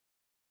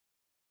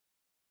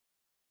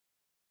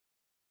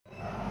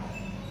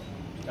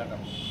Start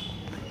ஆகும்.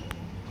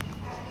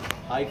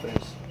 Hi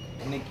friends,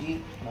 இன்றைக்கி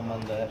நம்ம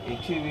அந்த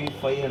XUV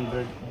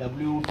 500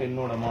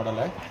 W10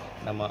 மாடலை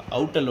நம்ம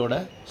அவுட்டலோட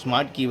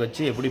ஸ்மார்ட் கீ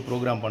வச்சு எப்படி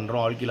ப்ரோக்ராம்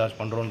பண்ணுறோம், ஆல்கிலாஸ்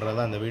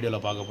பண்ணுறோன்றதை அந்த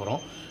வீடியோவில் பார்க்க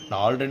போகிறோம்.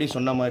 நான் ஆல்ரெடி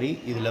சொன்ன மாதிரி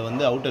இதில்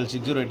வந்து Autel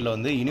 608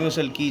 வந்து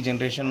யூனிவர்சல் கீ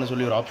ஜென்ரேஷன்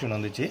சொல்லி ஒரு ஆப்ஷன்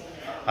வந்துச்சு.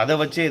 அதை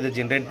வச்சு இதை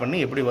ஜென்ரேட் பண்ணி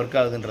எப்படி ஒர்க்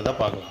ஆகுதுன்றதை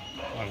பார்க்கலாம்.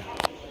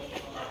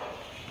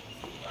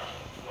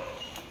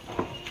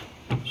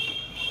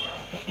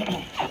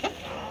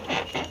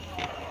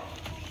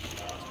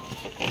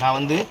 நான்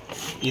வந்து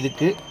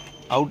இதுக்கு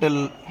Autel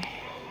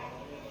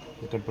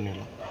கட்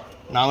பண்ணிடலாம்.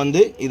 நான்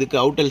வந்து இதுக்கு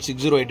Autel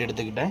 608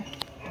 எடுத்துக்கிட்டேன்.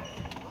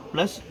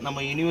 ப்ளஸ்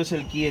நம்ம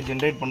யூனிவர்சல் கீயை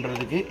ஜென்ரேட்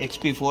பண்ணுறதுக்கு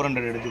XP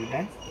 400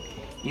 எடுத்துக்கிட்டேன்.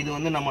 இது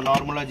வந்து நம்ம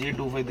நார்மலாக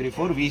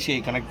J2534 VCI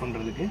கனெக்ட்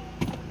பண்ணுறதுக்கு.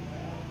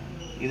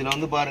 இதில்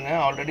வந்து பாருங்கள்,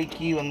 ஆல்ரெடி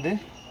கீ வந்து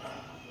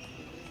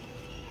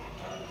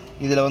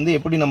இதில் வந்து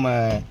எப்படி நம்ம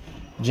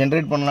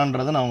ஜென்ரேட்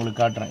பண்ணலான்றதை நான்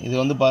உங்களுக்கு காட்டுறேன். இது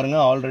வந்து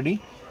பாருங்கள், ஆல்ரெடி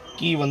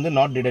கீ வந்து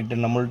நாட்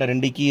டிடெக்டட். நம்மள்ட்ட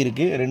 2 கீ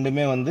இருக்குது,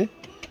 ரெண்டுமே வந்து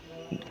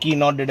கீ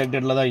நாட்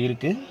டிடெக்டடில் தான்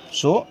இருக்குது.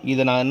 ஸோ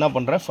இதை நான் என்ன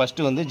பண்ணுறேன்,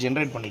 ஃபஸ்ட்டு வந்து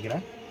ஜென்ரேட்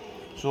பண்ணிக்கிறேன்.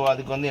 ஸோ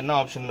அதுக்கு வந்து என்ன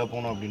ஆப்ஷனில்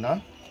போகணும் அப்படின்னா,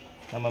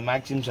 நம்ம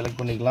மேக்ஸிமம் செலக்ட்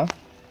பண்ணிக்கலாம்.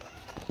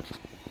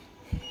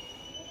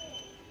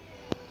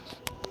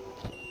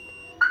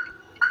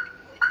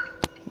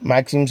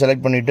 மேக்ஸிமம்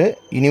செலக்ட் பண்ணிவிட்டு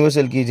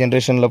யூனிவர்சல் கீ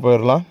ஜென்ரேஷனில்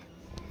போயிடலாம்.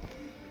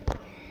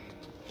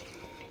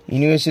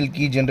 யூனிவர்சல்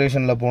கீ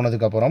ஜென்ரேஷனில்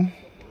போனதுக்கப்புறம்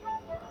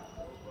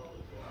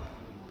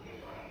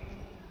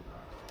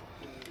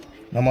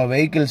நம்ம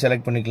வெஹிக்கிள்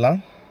செலக்ட் பண்ணிக்கலாம்.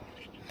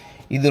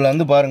 இதில்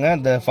வந்து பாருங்கள்,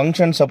 the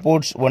function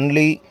supports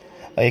only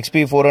XP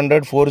 400,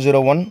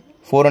 401,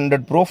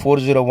 400 Pro,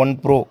 401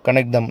 Pro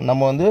connect them.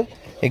 நம்ம வந்து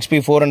XP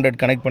 400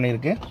 கனெக்ட்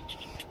பண்ணியிருக்கு.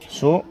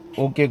 ஸோ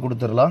ஓகே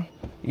கொடுத்துடலாம்.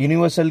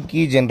 யூனிவர்சல்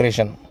கீ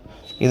ஜென்ரேஷன்,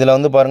 இதில்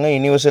வந்து பாருங்கள்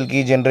யூனிவர்சல்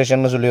கீ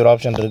ஜென்ரேஷன் சொல்லி ஒரு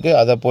ஆப்ஷன் இருக்குது,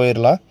 அதை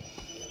போயிடலாம்.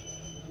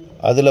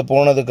 அதில்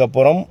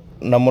போனதுக்கப்புறம்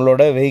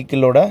நம்மளோட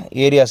வெஹிக்கிளோட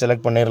ஏரியா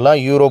செலக்ட்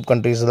பண்ணிடலாம். யூரோப்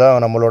கண்ட்ரிஸ்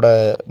தான் நம்மளோட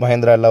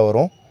மஹேந்திரா எல்லாம்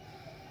வரும்.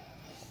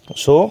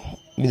 ஸோ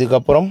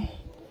இதுக்கப்புறம்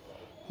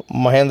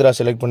மஹேந்திரா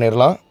செலக்ட்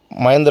பண்ணிடலாம்.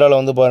 மஹேந்திராவில்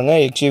வந்து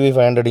பாருங்கள் XUV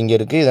 500 இங்கே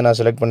இருக்குது, இதை நான்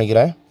செலக்ட்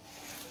பண்ணிக்கிறேன்.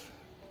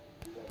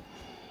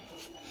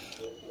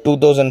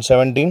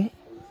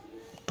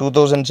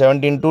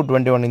 2017 to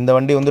 21, இந்த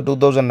வண்டி வந்து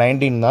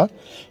 2019 தான்.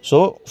 So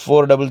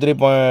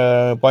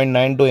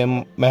 433.92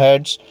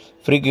 MHz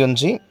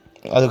frequency.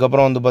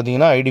 அதுக்கப்புறம் வந்து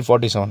பார்த்திங்கன்னா ID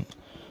 47.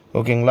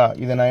 ஓகேங்களா?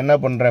 இதை நான் என்ன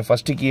பண்ணுறேன்,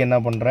 ஃபஸ்ட்டு கீ என்ன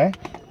பண்ணுறேன்,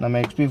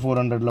 நம்ம XP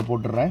 400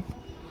 போட்டுடுறேன்.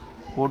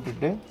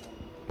 போட்டுட்டு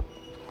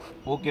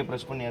ஓகே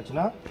ப்ரெஸ்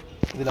பண்ணியாச்சுன்னா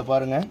இதில்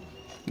பாருங்கள்,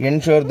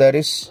 ensure there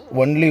is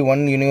only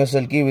one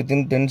universal key within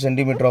 10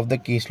 cm of the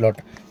key slot.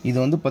 இது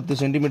வந்து 10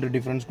 cm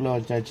டிஃப்ரென்ஸ்குள்ளே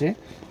வச்சாச்சு.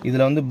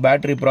 இதில் வந்து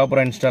பேட்ரி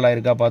ப்ராப்பராக இன்ஸ்டால்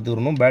ஆகிருக்கா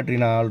பார்த்துக்கணும். பேட்ரி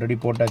நான் ஆல்ரெடி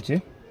போட்டாச்சு.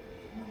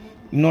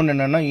 இன்னொன்று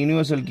என்னென்னா,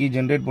 யூனிவர்சல் கீ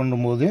ஜென்ரேட்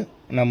பண்ணும்போது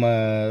நம்ம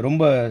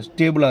ரொம்ப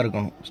ஸ்டேபிளாக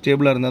இருக்கணும்.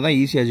 ஸ்டேபிளாக இருந்தால் தான்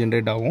ஈஸியாக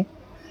ஜென்ரேட் ஆகும்.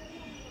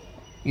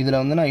 இதில்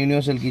வந்து நான்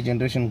யூனிவர்சல் கீ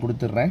ஜென்ரேஷன்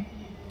கொடுத்துட்றேன்.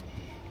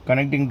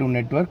 கனெக்டிங் டு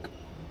நெட்வொர்க்,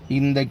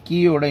 இந்த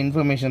கீயோட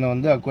இன்ஃபர்மேஷனை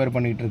வந்து அக்வயர்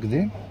பண்ணிகிட்டு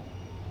இருக்குது.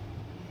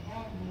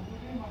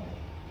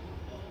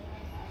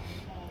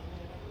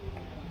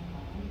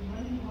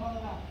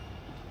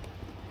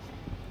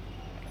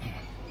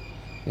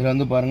 இதில்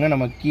வந்து பாருங்கள்,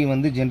 நம்ம கீ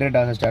வந்து ஜென்ரேட்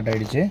ஆக ஸ்டார்ட்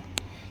ஆகிடுச்சு.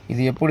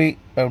 இது எப்படி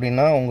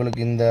அப்படின்னா,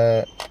 உங்களுக்கு இந்த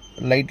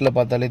லைட்டில்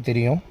பார்த்தாலே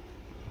தெரியும்.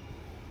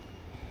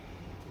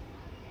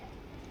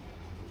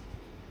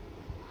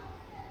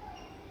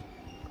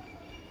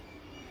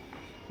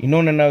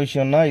 இன்னொன்று என்ன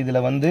விஷயம்னா,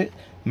 இதில் வந்து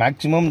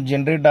மேக்ஸிமம்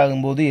ஜென்ரேட்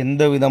ஆகும்போது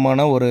எந்த விதமான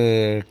ஒரு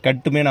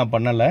கட்டுமே நான்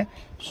பண்ணலை.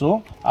 ஸோ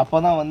அப்போ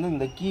தான் வந்து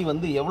இந்த கீ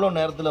வந்து எவ்வளோ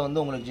நேரத்தில் வந்து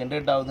உங்களுக்கு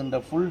ஜென்ரேட் ஆகுதுன்ற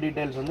ஃபுல்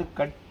டீட்டெயில்ஸ் வந்து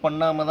கட்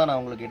பண்ணாமல் தான் நான்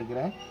உங்களுக்கு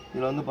எடுக்கிறேன்.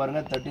 இதில் வந்து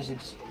பாருங்கள்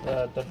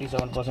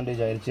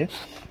 37% ஆயிடுச்சு.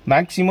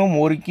 மேக்ஸிமம்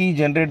ஒரு கீ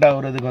ஜென்ரேட்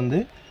ஆகுறதுக்கு வந்து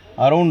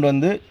அரௌண்ட்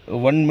வந்து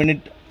 1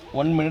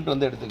 மினிட்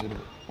வந்து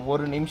எடுத்துக்கிறது.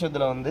 1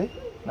 நிமிஷத்தில் வந்து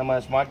நம்ம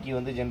ஸ்மார்ட் கீ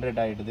வந்து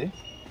ஜென்ரேட் ஆகிடுது.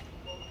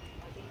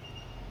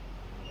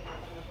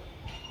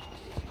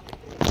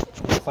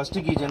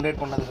 ஃபஸ்ட்டு கீ ஜென்ரேட்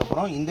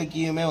பண்ணதுக்கப்புறம் இந்த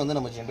கீயுமே வந்து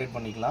நம்ம ஜென்ரேட்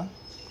பண்ணிக்கலாம்.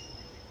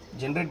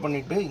 ஜென்ரேட்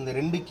பண்ணிவிட்டு இந்த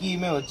 2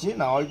 கீயுமே வச்சு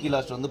நான்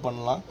ஆல்கிலாஸ்ட் வந்து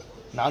பண்ணலாம்.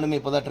 நானுமே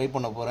இப்போ தான் ட்ரை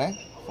பண்ண போகிறேன்.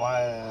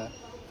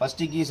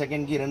 ஃபஸ்ட்டு கீ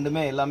செகண்ட் கீ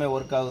ரெண்டுமே எல்லாமே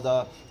ஒர்க் ஆகுதா,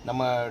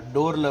 நம்ம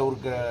டோரில்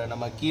இருக்கிற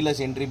நம்ம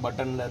கீலெஸ் என்ட்ரி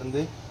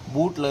பட்டன்லேருந்து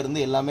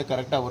பூட்லேருந்து எல்லாமே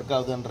கரெக்டாக ஒர்க்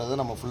ஆகுதுன்றதை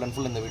நம்ம ஃபுல் அண்ட்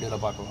ஃபுல் இந்த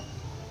வீடியோவில் பார்க்கலாம்.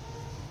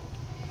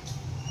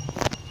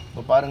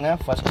 இப்போ பாருங்கள்,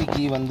 ஃபஸ்ட்டு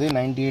கீ வந்து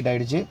 98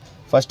 ஆகிடுச்சு.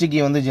 ஃபஸ்ட்டு கீ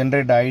வந்து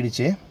ஜென்ரேட்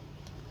ஆகிடுச்சு.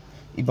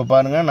 இப்போ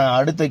பாருங்கள், நான்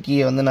அடுத்த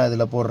கீயை வந்து நான்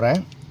இதில் போடுறேன்.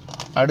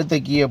 அடுத்த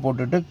கீயை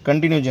போட்டுட்டு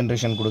கண்டினியூ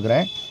ஜென்ரேஷன்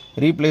கொடுக்குறேன்.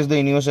 ரீப்ளேஸ் த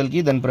யூனிவர்சல் கீ,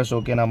 தென் ப்ரெஸ்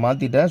ஓகே. நான்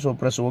மாற்றிட்டேன். ஸோ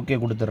ப்ரெஸ் ஓகே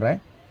கொடுத்துட்றேன்.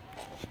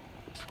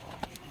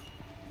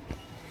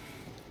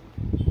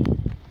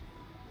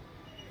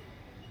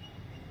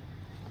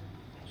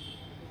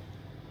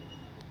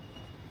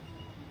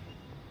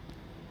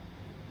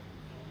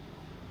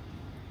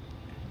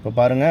 இப்போ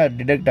பாருங்கள்,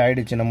 டிடெக்ட்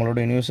ஆகிடுச்சு. நம்மளோட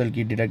யூனிவர்சல்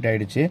கீ டிடெக்ட்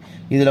ஆகிடுச்சு.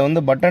 இதில்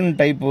வந்து button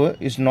type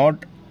is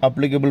not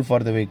applicable for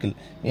the vehicle.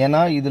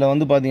 ஏன்னா இதில்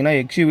வந்து பார்த்தீங்கன்னா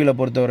எக்ஸ்யூவியில்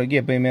பொறுத்த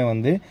வரைக்கும் எப்பயுமே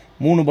வந்து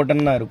 3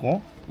 பட்டன் தான் இருக்கும்.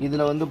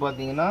 இதில் வந்து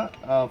பார்த்தீங்கன்னா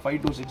 5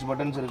 to 6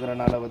 பட்டன்ஸ்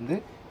இருக்கிறனால வந்து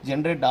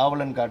ஜென்ரேட்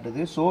ஆவலன்னு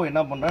காட்டுது. ஸோ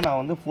என்ன பண்ணுறேன்,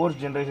 நான் வந்து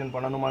ஃபோர்ஸ் ஜென்ரேஷன்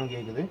பண்ணணுமான்னு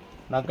கேட்குது.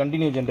 நான்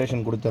கண்டினியூ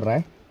ஜென்ரேஷன்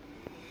கொடுத்துட்றேன்.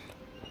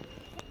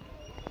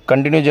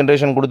 கண்டினியூ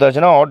ஜென்ரேஷன்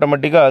கொடுத்தாச்சுன்னா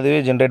ஆட்டோமேட்டிக்காக அதுவே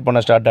ஜென்ரேட்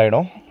பண்ண ஸ்டார்ட்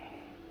ஆகிடும்.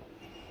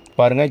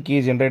 பாருங்கள், கீ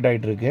ஜென்ரேட்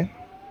ஆகிட்டுருக்கு.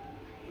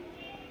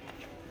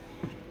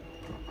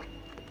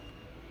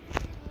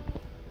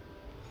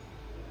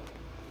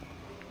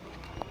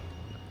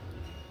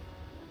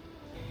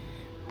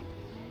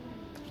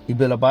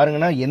 இப்போ இதில்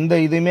பாருங்கன்னா எந்த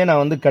இதுவுமே நான்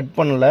வந்து கட்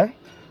பண்ணல,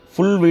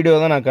 ஃபுல் வீடியோ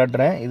தான் நான்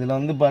காட்டுறேன். இதில்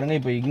வந்து பாருங்கள்,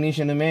 இப்போ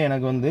இக்னிஷனுமே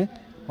எனக்கு வந்து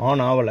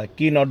ஆன் ஆகலை,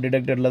 கீ நாட்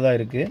டிடெக்டடில் தான்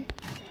இருக்குது.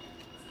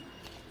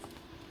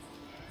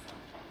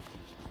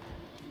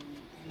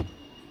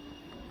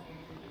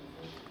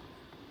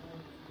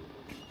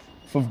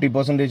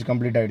 %50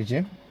 கம்ப்ளீட் ஆகிடுச்சு.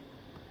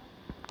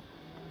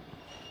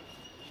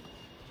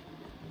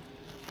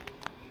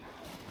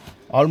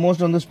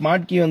 ஆல்மோஸ்ட் வந்து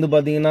ஸ்மார்ட் கீ வந்து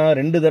பார்த்தீங்கன்னா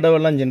 2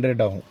 தடவைலாம்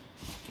ஜென்ரேட் ஆகும்.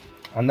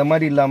 அந்த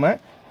மாதிரி இல்லாமல்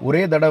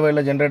ஒரே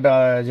தடவையில்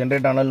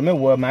ஜென்ரேட் ஆனாலுமே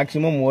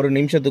மேக்ஸிமம் 1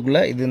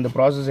 நிமிஷத்துக்குள்ளே இது இந்த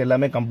ப்ராசஸ்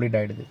எல்லாமே கம்ப்ளீட்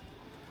ஆகிடுது.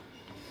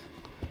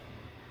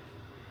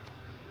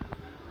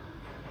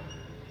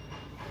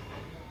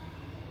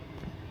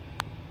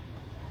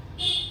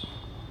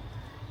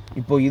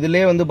 இப்போ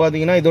இதிலே வந்து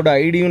பார்த்தீங்கன்னா இதோட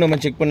ஐடியும் நம்ம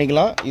செக்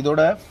பண்ணிக்கலாம்,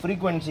 இதோட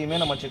ஃப்ரீக்வன்சியுமே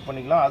நம்ம செக்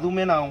பண்ணிக்கலாம்.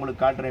 அதுவுமே நான்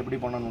உங்களுக்கு காட்டுறேன் எப்படி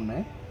பண்ணணும்னு.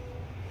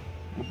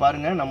 இப்போ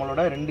பாருங்கள்,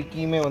 நம்மளோட 2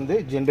 கீயுமே வந்து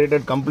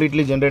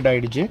கம்ப்ளீட்லி ஜென்ரேட்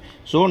ஆகிடுச்சு.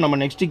 ஸோ நம்ம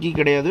நெக்ஸ்ட் கீ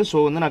கிடையாது. ஸோ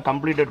வந்து நான்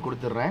கம்ப்ளீட்டட்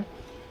கொடுத்துட்றேன்.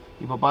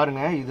 இப்போ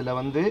பாருங்கள், இதில்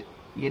வந்து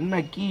என்ன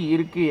கீ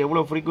இருக்குது,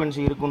 எவ்வளோ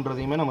ஃப்ரீக்வன்சி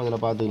இருக்குன்றதையுமே நம்ம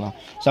இதில் பார்த்துக்கலாம்.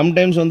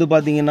 சம்டைம்ஸ் வந்து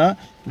பார்த்தீங்கன்னா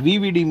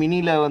விவிடி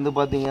மினியில் வந்து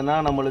பார்த்தீங்கன்னா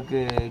நம்மளுக்கு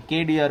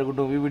கேடியாக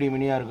இருக்கட்டும், விவிடி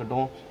மினியாக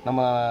இருக்கட்டும்,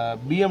 நம்ம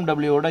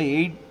பிஎம்டபிள்யூவோட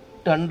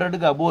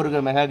 800க்கு அபோவ் இருக்க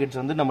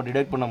மெகாஹெர்ட்ஸ் வந்து நம்ம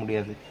டிடெக்ட் பண்ண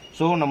முடியாது.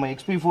 ஸோ நம்ம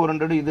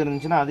XP400 இது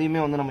இருந்துச்சுன்னா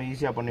அதையுமே வந்து நம்ம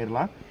ஈஸியாக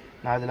பண்ணிடலாம்.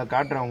 நான் அதில்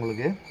காட்டுறேன்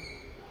உங்களுக்கு,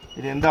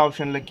 இது எந்த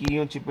ஆப்ஷனில்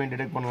கீயும் சிப்பையும்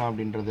டிடெக்ட் பண்ணலாம்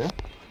அப்படின்றது.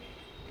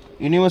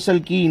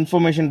 யூனிவர்சல் கீ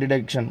இன்ஃபர்மேஷன்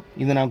டிடெக்ஷன்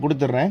இது நான்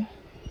கொடுத்துட்றேன்.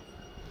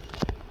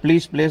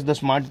 Please place the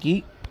smart key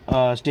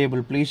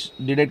stable please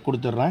detect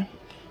கொடுத்துட்றேன்.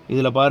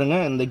 இதில்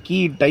பாருங்கள், இந்த கீ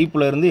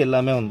டைப்பில் இருந்து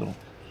எல்லாமே வந்துடும்.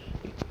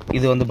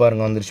 இது வந்து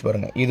பாருங்கள் வந்துருச்சு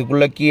பாருங்கள்.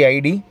 இதுக்குள்ளே கீ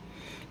ஐடி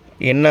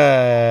என்ன,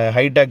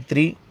 ஹைடாக்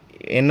 3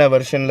 என்ன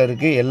வெர்ஷனில்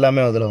இருக்குது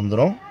எல்லாமே அதில்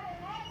வந்துடும்.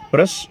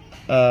 ப்ளஸ்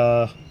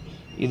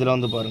இதில்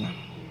வந்து பாருங்கள்,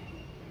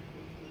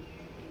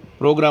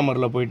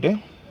 ப்ரோக்ராமரில் போயிட்டு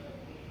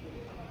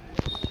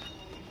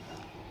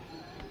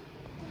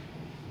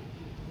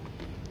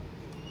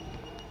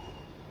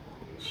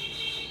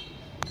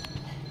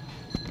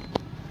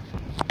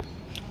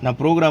நான்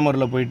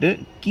ப்ரோக்ராமரில் போயிட்டு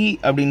கீ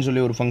அப்படின்னு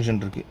சொல்லி ஒரு ஃபங்க்ஷன்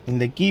இருக்குது.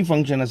 இந்த கீ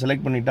ஃபங்க்ஷனை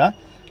செலக்ட் பண்ணிட்டா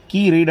கீ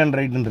ரீட் அண்ட்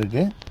ரைட்னு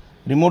இருக்குது,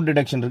 ரிமோட்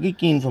டிடெக்ஷன் இருக்குது,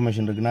 கீ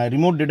இன்ஃபர்மேஷன் இருக்குது. நான்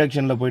ரிமோட்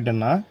டிடெக்ஷனில்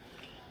போயிட்டேன்னா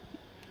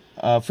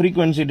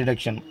ஃப்ரீக்வன்சி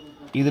டிடெக்ஷன்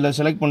இதில்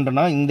செலக்ட்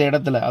பண்ணிட்டேன்னா இந்த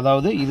இடத்துல,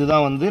 அதாவது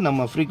இதுதான் வந்து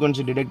நம்ம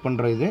ஃப்ரீக்வன்சி டிடெக்ட்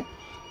பண்ணுற இது.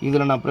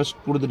 இதில் நான் ப்ரெஸ்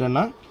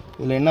கொடுத்துட்டேன்னா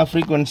இதில் என்ன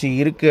ஃப்ரீக்வன்சி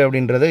இருக்குது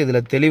அப்படின்றத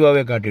இதில்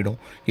தெளிவாகவே காட்டிடும்.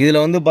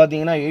 இதில் வந்து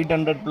பார்த்தீங்கன்னா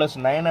 800 +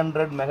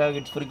 900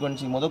 மெகாஹெர்ட்ஸ்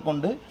ஃப்ரீக்வன்சி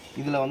முதற்கொண்டு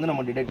இதில் வந்து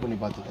நம்ம டிடெக்ட் பண்ணி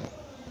பார்த்துக்கலாம்.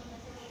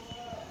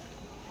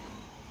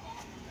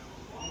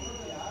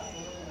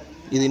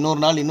 இது இன்னொரு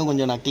நாள் இன்னும்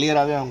கொஞ்சம் நான்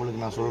கிளியராகவே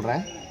உங்களுக்கு நான்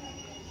சொல்கிறேன்.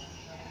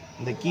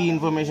 இந்த கீ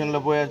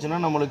இன்ஃபர்மேஷனில் போயாச்சுன்னா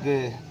நம்மளுக்கு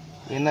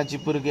என்ன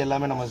சிப் இருக்குது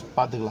எல்லாமே நம்ம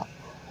பார்த்துக்கலாம்.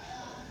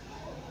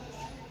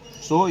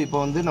 ஸோ இப்போ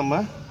வந்து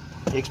நம்ம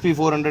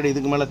XP400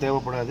 இதுக்கு மேலே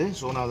தேவைப்படாது.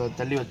 ஸோ நான் அதை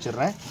தள்ளி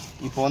வச்சிடுறேன்.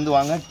 இப்போ வந்து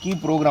வாங்க கீ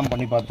ப்ரோக்ராம்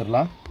பண்ணி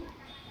பார்த்துடலாம்.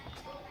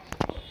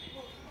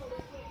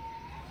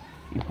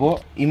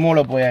 இப்போது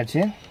இமோவில்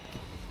போயாச்சு.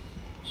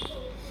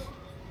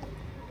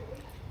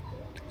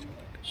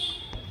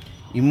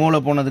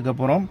 இமோவில்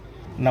போனதுக்கப்புறம்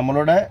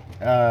நம்மளோட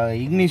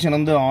இக்னிஷன்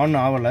வந்து ஆன்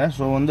ஆகலை.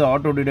 ஸோ வந்து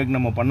ஆட்டோ டிடெக்ட்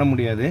நம்ம பண்ண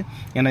முடியாது.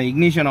 ஏன்னா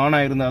இக்னிஷன் ஆன்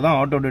ஆகிருந்தால் தான்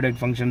ஆட்டோ டிடெக்ட்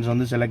ஃபங்க்ஷன்ஸ்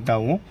வந்து செலக்ட்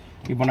ஆகும்.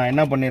 இப்போ நான்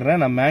என்ன பண்ணிடுறேன்,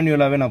 நான்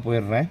மேனுவலாகவே நான்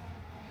போயிடுறேன்.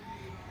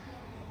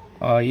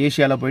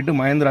 ஏஷியாவில் போயிட்டு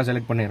மஹேந்திரா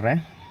செலக்ட்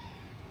பண்ணிடுறேன்.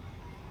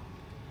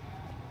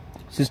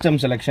 சிஸ்டம்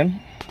செலெக்ஷன்,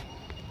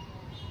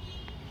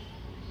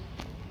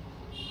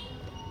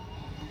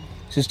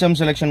 சிஸ்டம்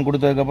செலெக்ஷன்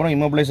கொடுத்ததுக்கப்புறம்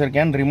இம்மோபிளைசர்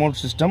கேன்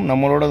ரிமோட் சிஸ்டம்,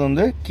 நம்மளோட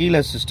வந்து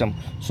கீலெஸ் சிஸ்டம்.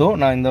 ஸோ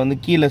நான் இந்த வந்து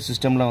கீலெஸ்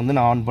சிஸ்டமில் வந்து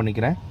நான் ஆன்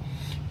பண்ணிக்கிறேன்.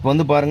 இப்போ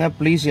வந்து பாருங்கள்,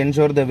 please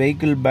ensure the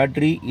vehicle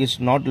battery is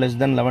not less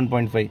than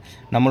 11.5.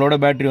 நம்மளோட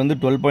பேட்டரி வந்து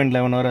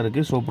 12.11 வரை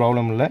இருக்குது. ஸோ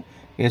ப்ராப்ளம் இல்லை,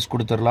 எஸ்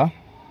கொடுத்துடலாம்.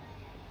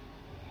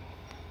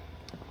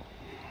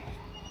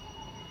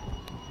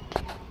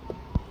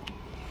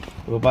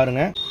 இப்போ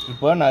பாருங்கள்,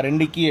 இப்போ நான்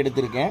 2 கீ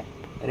எடுத்திருக்கேன்.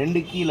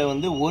 2 கீயில்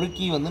வந்து ஒரு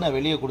கீ வந்து நான்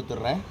வெளியே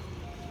கொடுத்துட்றேன்.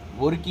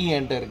 ஒரு கீ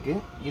என்கிட்ட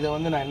இருக்குது. இதை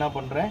வந்து நான் என்ன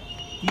பண்ணுறேன்,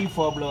 கீ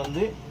ஃபாபில்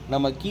வந்து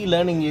நம்ம கீ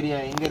லேர்னிங் ஏரியா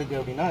எங்கே இருக்குது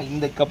அப்படின்னா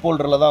இந்த கப்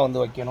ஹோல்டரில் தான்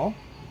வந்து வைக்கணும்.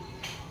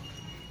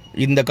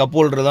 இந்த கப்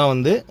ஹோல்டர் தான்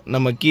வந்து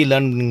நம்ம கீ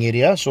லேர்னிங்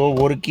ஏரியா. ஸோ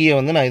ஒரு கீயை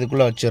வந்து நான்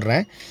இதுக்குள்ளே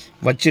வச்சிடுறேன்.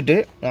 வச்சுட்டு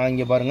நான்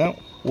இங்கே பாருங்கள்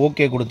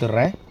ஓகே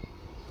கொடுத்துட்றேன்.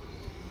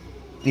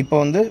 இப்போ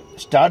வந்து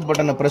ஸ்டார்ட்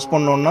பட்டனை ப்ரெஸ்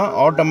பண்ணோன்னா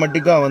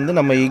ஆட்டோமேட்டிக்காக வந்து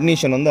நம்ம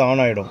இக்னிஷன் வந்து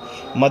ஆன் ஆகிடும்.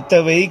 மற்ற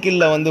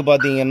வெஹிக்கிளில் வந்து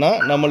பார்த்திங்கன்னா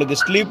நம்மளுக்கு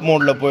ஸ்லீப்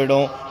மோடில்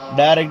போயிடும்,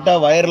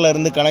 டைரெக்டாக வயரில்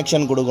இருந்து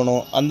கனெக்ஷன்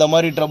கொடுக்கணும். அந்த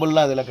மாதிரி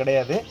ட்ரபுள்லாம் அதில்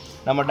கிடையாது.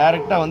 நம்ம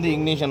டைரெக்டாக வந்து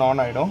இக்னிஷன்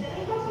ஆன் ஆகிடும்.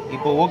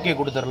 இப்போ ஓகே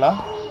கொடுத்துடலாம்.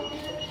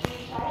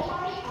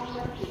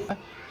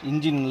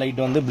 இன்ஜின்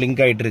லைட் வந்து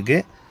பிளிங்க் ஆகிட்டுருக்கு,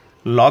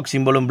 லாக்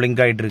சிம்பிளும்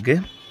பிளிங்க் ஆகிட்டுருக்கு.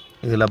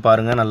 இதில்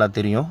பாருங்கள், நல்லா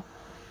தெரியும்.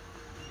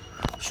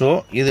 ஸோ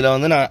இதில்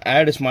வந்து நான்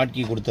ஆட் ஸ்மார்ட்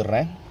கீ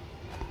கொடுத்துட்றேன்.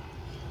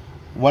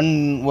 1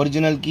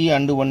 original key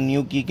and 1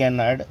 new key can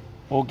add.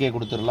 Okay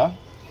கொடுத்துடலாம்.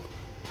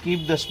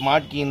 கீப் த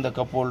ஸ்மார்ட் கீ இந்த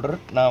கப் ஹோல்டர்.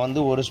 நான் வந்து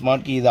ஒரு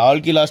ஸ்மார்ட் கீ, இது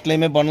ஆல் கீ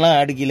லாஸ்ட்லேயுமே பண்ணலாம்,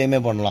 ஆடு கீழேயுமே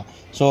பண்ணலாம்.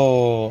 ஸோ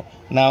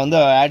நான் வந்து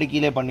ஆடு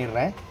கீழே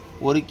பண்ணிடுறேன்.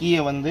 ஒரு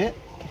கீயை வந்து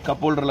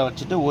கப் ஹோல்டரில்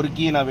வச்சுட்டு ஒரு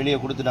கீயை நான் வெளியே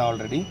கொடுத்துட்டேன்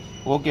ஆல்ரெடி.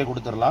 ஓகே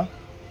கொடுத்துடலாம்.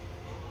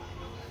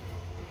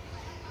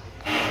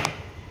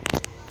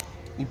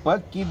 இப்போ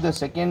கீப் த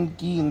செகண்ட்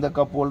கீ இந்த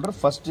cup holder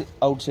first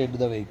out side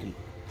த வெஹிக்கிள்.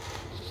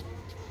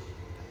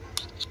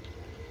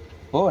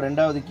 இப்போது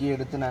ரெண்டாவது கீ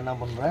எடுத்து நான் என்ன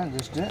பண்ணுறேன்,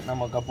 ஜஸ்ட்டு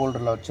நம்ம கப்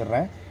ஹோல்டரில்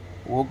வச்சிடுறேன்.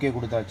 ஓகே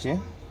கொடுத்தாச்சு.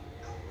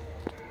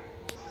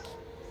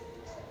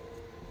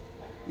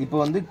 இப்போ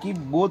வந்து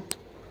கீப் போத்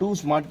 2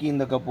 ஸ்மார்ட் கீ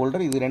இந்த கப்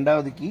ஹோல்டர். இது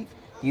ரெண்டாவது கீ,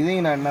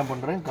 இதையும் நான் என்ன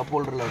பண்ணுறேன், கப்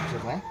ஹோல்டரில்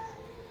வச்சிடுறேன்.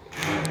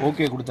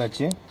 ஓகே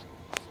கொடுத்தாச்சு.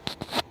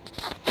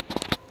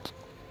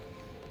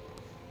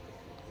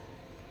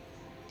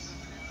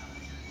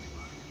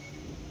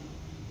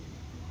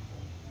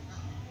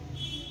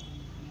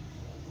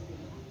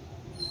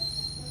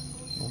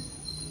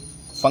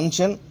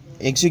 Function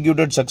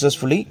executed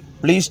successfully.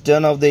 Please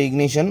turn off the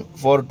ignition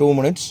for 2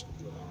 minutes.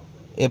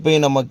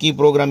 எப்போயும் நம்ம கீ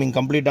ப்ரோக்ராமிங்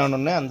கம்ப்ளீட்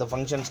ஆனோடனே அந்த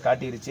ஃபங்க்ஷன்ஸ்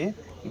காட்டிடுச்சு.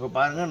 இப்போ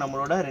பாருங்கள்,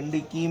 நம்மளோட 2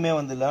 கீயுமே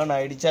வந்து லேர்ன்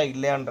ஆகிடுச்சா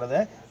இல்லையான்றதை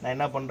நான்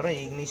என்ன பண்ணுறேன்,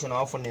 இக்னிஷன்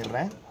ஆஃப்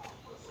பண்ணிடுறேன்.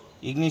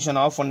 இக்னிஷன்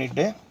ஆஃப்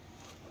பண்ணிவிட்டு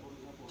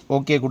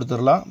ஓகே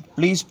கொடுத்துடலாம்.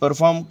 Please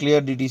perform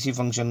clear DTC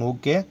function.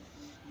 Okay.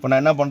 இப்போ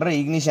நான் என்ன பண்ணுறேன்,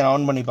 இக்னிஷன்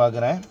ஆன் பண்ணி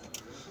பார்க்குறேன்.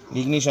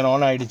 இக்னிஷன்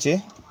ஆன் ஆகிடுச்சு.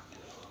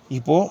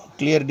 இப்போது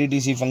கிளியர்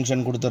டிடிசி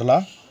ஃபங்க்ஷன்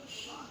கொடுத்துடலாம்.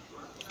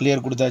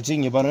 கிளியர் கொடுத்தாச்சு.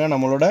 இங்கே பாருங்கள்,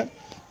 நம்மளோட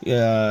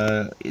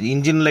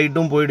இன்ஜின்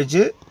லைட்டும்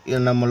போயிடுச்சு,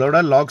 நம்மளோட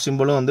லாக்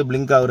சிம்பிளும் வந்து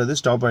பிளிங்க் ஆகுறது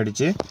ஸ்டாப்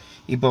ஆகிடுச்சு.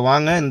 இப்போ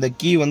வாங்க இந்த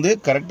கீ வந்து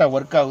கரெக்டாக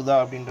ஒர்க் ஆகுதா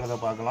அப்படின்றத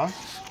பார்க்கலாம்.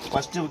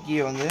 ஃபஸ்ட்டு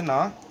கீயை வந்து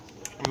நான்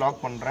லாக்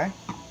பண்ணுறேன்.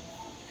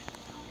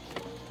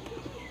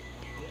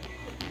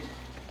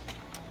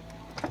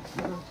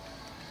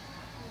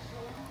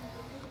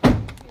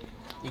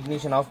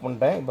 இக்னிஷன் ஆஃப்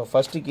பண்ணிட்டேன். இப்போ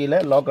first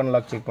கீயில் lock and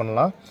lock check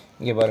பண்ணலாம்.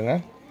 இங்கே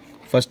பாருங்கள்,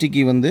 ஃபஸ்ட்டு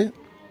கீ வந்து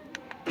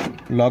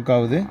லாக்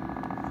ஆகுது,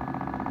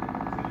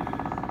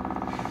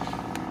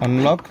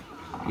 அன்லாக்.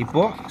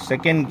 இப்போது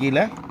செகண்ட்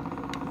கீயில்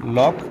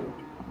லாக்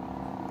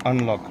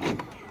அன்லாக்,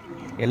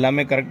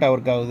 எல்லாமே கரெக்டாக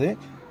ஒர்க் ஆகுது.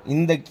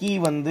 இந்த கீ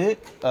வந்து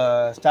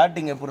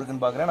ஸ்டார்டிங் எப்படி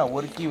இருக்குன்னு பார்க்குறேன். நான்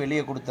ஒரு கீ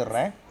வெளியே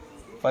கொடுத்துட்றேன்.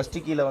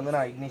 ஃபஸ்ட்டு கீயில் வந்து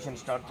நான் இக்னிஷன்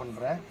ஸ்டார்ட்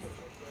பண்ணுறேன்.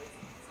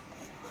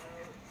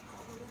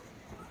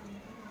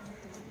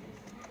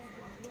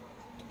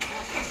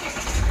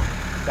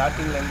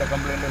 ஸ்டார்டிங்கில் எந்த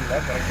கம்ப்ளைண்ட்டும் இல்லை,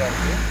 கரெக்டாக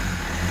இருக்குது.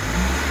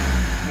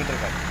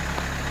 Metre card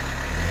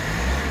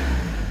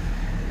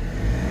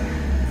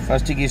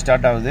first key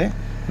start ஆகுது.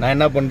 நான்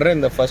என்ன பண்ணுறேன்,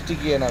 இந்த ஃபஸ்ட்டு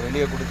கீயை நான்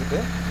வெளியே கொடுத்துட்டு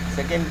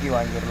செகண்ட் கீ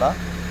வாங்கிடலாம்.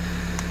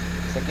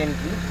 செகண்ட்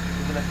கீ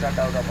இதில் ஸ்டார்ட்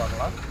ஆகுதா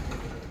பார்க்கலாம்.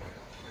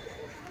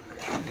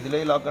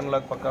 இதுலேயே லாக் அண்ட்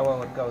லாக்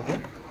பக்காவாக ஒர்க் ஆகுது.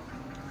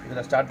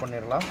 இதில் ஸ்டார்ட்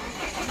பண்ணிடலாம்.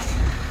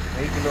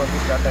 வெஹிக்கிள்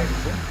வந்து ஸ்டார்ட்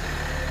ஆகிடுச்சு.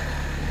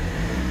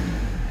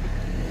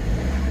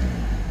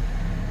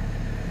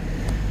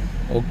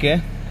 ஓகே,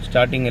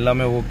 ஸ்டார்டிங்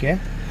எல்லாமே ஓகே.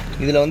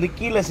 இதில் வந்து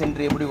கீலெஸ்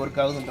என்ட்ரி எப்படி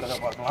ஒர்க் ஆகுதுன்றதை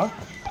பார்க்கலாம்.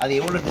 அது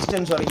எவ்வளோ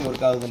டிஸ்டன்ஸ் வரைக்கும்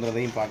ஒர்க்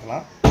ஆகுதுன்றதையும்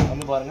பார்க்கலாம்.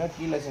 வந்து பாருங்கள்,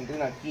 கீலெஸ் என்ட்ரி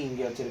நான் கீ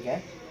இங்கே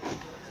வச்சுருக்கேன்,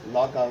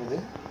 லாக் ஆகுது.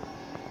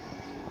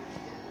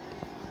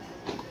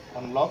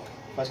 அன்லாக்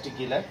ஃபஸ்ட்டு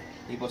கீழே.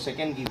 இப்போ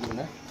செகண்ட் கீ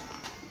கொடுங்க.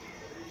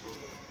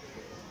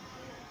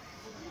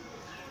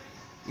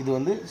 இது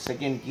வந்து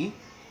செகண்ட் கீ,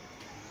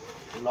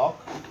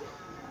 லாக்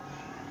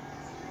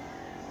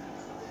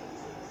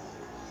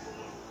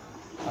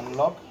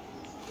அன்லாக்.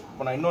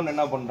 இப்போ நான் இன்னொன்று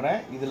என்ன பண்ணுறேன்,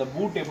 இதில்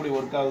பூட் எப்படி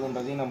ஒர்க்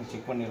ஆகுதுன்றதையும் நம்ம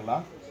செக்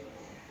பண்ணிடலாம்.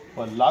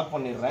 இப்போ லாக்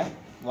பண்ணிடுறேன்.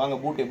 வாங்க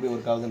பூட் எப்படி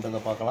ஒர்க்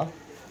ஆகுதுன்றதை பார்க்கலாம்.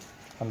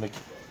 அந்த கீ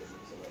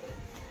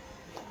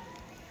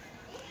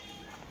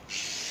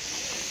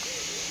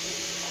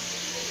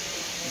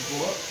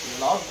இப்போது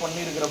லாக்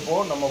பண்ணியிருக்கிறப்போ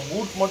நம்ம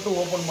பூட் மட்டும்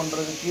ஓப்பன்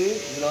பண்ணுறதுக்கு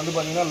இதில் வந்து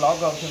பார்த்திங்கன்னா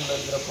லாக் ஆப்ஷனில்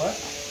இருக்கிறப்ப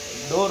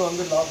டோர்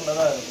வந்து லாக்கில்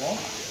தான் இருக்கும்.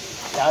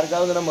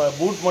 யாருக்காவது நம்ம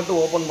பூட்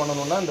மட்டும் ஓப்பன்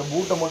பண்ணணும்னா இந்த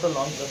பூட்டை மட்டும்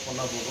லாங் ப்ரெஸ்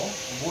பண்ணால் போதும்.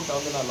 பூட்டை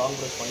வந்து நான் லாங்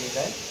ப்ரெஸ்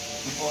பண்ணிட்டேன்.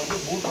 இப்போ வந்து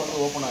பூட் வந்து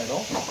ஓப்பன்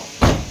ஆகிடும்.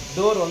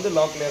 டோர் வந்து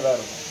லாக்லேயே தான்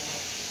இருக்கும்.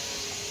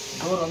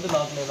 டோர் வந்து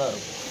லாக்லேயே தான்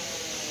இருக்கும்.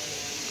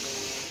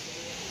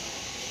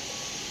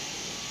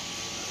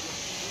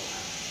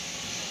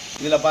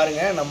 இதில்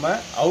பாருங்கள், நம்ம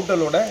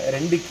அவுட்டலோட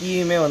 2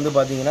 கீயுமே வந்து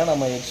பார்த்திங்கன்னா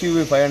நம்ம XUV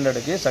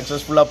 500க்கு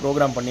சக்ஸஸ்ஃபுல்லாக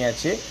ப்ரோக்ராம்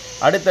பண்ணியாச்சு.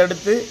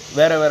 அடுத்தடுத்து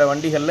வேறு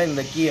வண்டிகளில்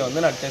இந்த கீயை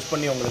வந்து நான் டெஸ்ட்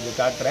பண்ணி உங்களுக்கு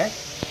காட்டுறேன்.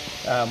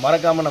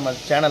 மறக்காமல் நம்ம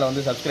சேனலை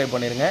வந்து சப்ஸ்கிரைப்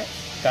பண்ணிடுங்க.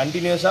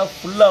 கண்டினியூஸாக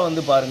ஃபுல்லாக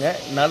வந்து பாருங்கள்.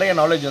 நிறைய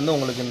நாலேஜ் வந்து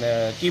உங்களுக்கு இந்த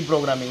கீ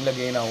ப்ரோக்ராமிங்கில்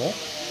கெயின் ஆகும்.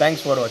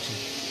 தேங்க்ஸ் ஃபார்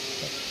வாட்சிங்.